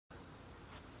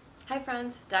Hi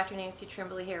friends, Dr. Nancy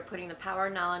Trimbley here, putting the power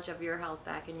and knowledge of your health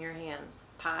back in your hands.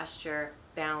 Posture,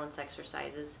 balance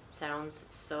exercises sounds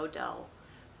so dull,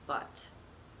 but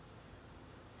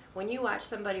when you watch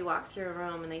somebody walk through a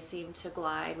room and they seem to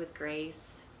glide with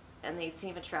grace and they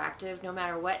seem attractive no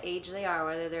matter what age they are,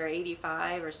 whether they're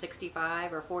 85 or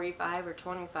 65 or 45 or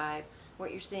 25,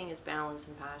 what you're seeing is balance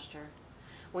and posture.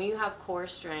 When you have core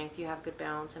strength, you have good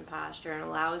balance and posture, and it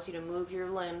allows you to move your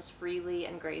limbs freely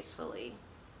and gracefully.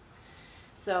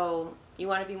 So you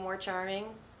want to be more charming,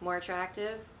 more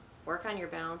attractive? Work on your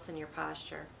balance and your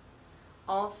posture.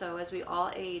 Also, as we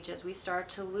all age, as we start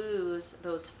to lose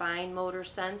those fine motor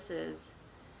senses,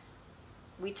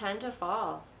 we tend to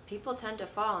fall. People tend to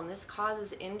fall, and this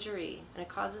causes injury, and it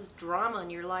causes drama in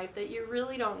your life that you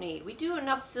really don't need. We do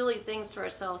enough silly things to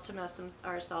ourselves to mess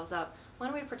ourselves up. Why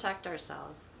don't we protect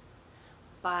ourselves?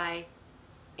 By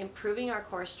improving our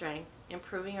core strength,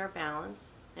 improving our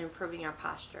balance, and improving our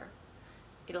posture.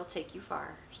 It'll take you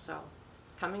far. So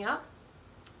coming up,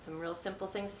 some real simple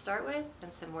things to start with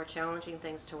and some more challenging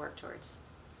things to work towards.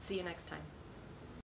 See you next time.